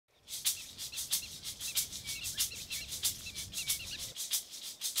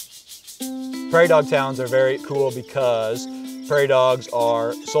Prairie dog towns are very cool because prairie dogs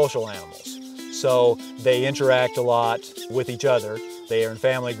are social animals. So they interact a lot with each other. They are in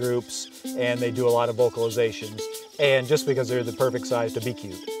family groups and they do a lot of vocalizations. And just because they're the perfect size to be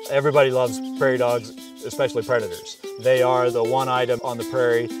cute. Everybody loves prairie dogs, especially predators. They are the one item on the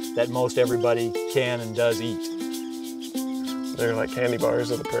prairie that most everybody can and does eat. They're like candy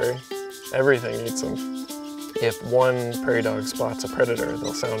bars of the prairie. Everything eats them. If one prairie dog spots a predator,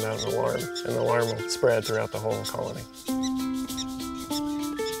 they'll sound out an alarm, and the alarm will spread throughout the whole colony.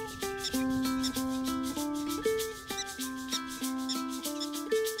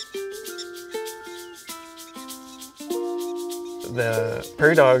 The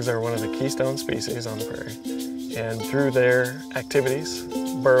prairie dogs are one of the keystone species on the prairie, and through their activities,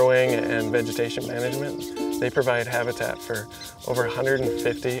 burrowing and vegetation management, they provide habitat for over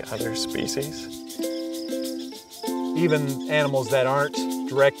 150 other species. Even animals that aren't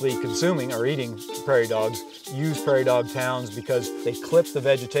directly consuming or eating prairie dogs use prairie dog towns because they clip the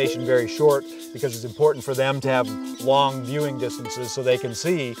vegetation very short because it's important for them to have long viewing distances so they can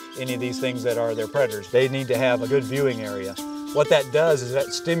see any of these things that are their predators. They need to have a good viewing area. What that does is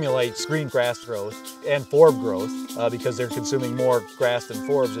that stimulates green grass growth and forb growth because they're consuming more grass than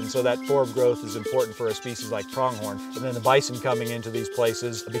forbs, and so that forb growth is important for a species like pronghorn. And then the bison coming into these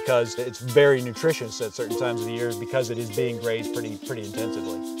places because it's very nutritious at certain times of the year because it is being grazed pretty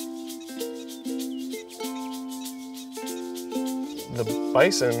intensively. The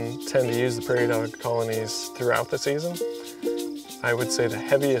bison tend to use the prairie dog colonies throughout the season. I would say the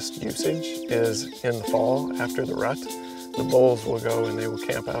heaviest usage is in the fall after the rut. The bulls will go and they will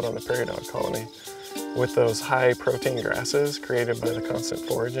camp out on the prairie dog colony. With those high protein grasses created by the constant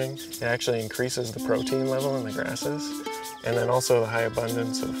foraging, it actually increases the protein level in the grasses, and then also the high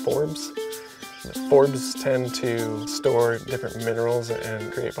abundance of forbs. The forbs tend to store different minerals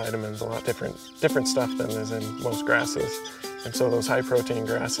and create vitamins, a lot different stuff than is in most grasses. And so those high protein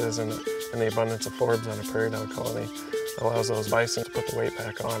grasses and the abundance of forbs on a prairie dog colony allows those bison to put the weight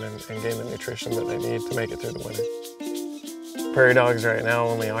back on and gain the nutrition that they need to make it through the winter. Prairie dogs right now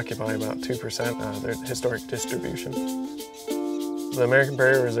only occupy about 2% of their historic distribution. The American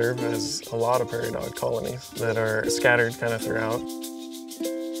Prairie Reserve has a lot of prairie dog colonies that are scattered kind of throughout.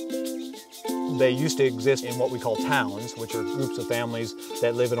 They used to exist in what we call towns, which are groups of families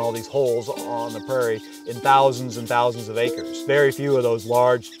that live in all these holes on the prairie in thousands and thousands of acres. Very few of those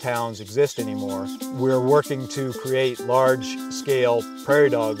large towns exist anymore. We're working to create large-scale prairie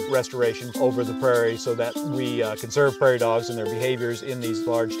dog restoration over the prairie so that we conserve prairie dogs and their behaviors in these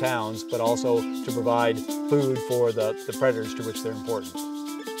large towns, but also to provide food for the predators to which they're important.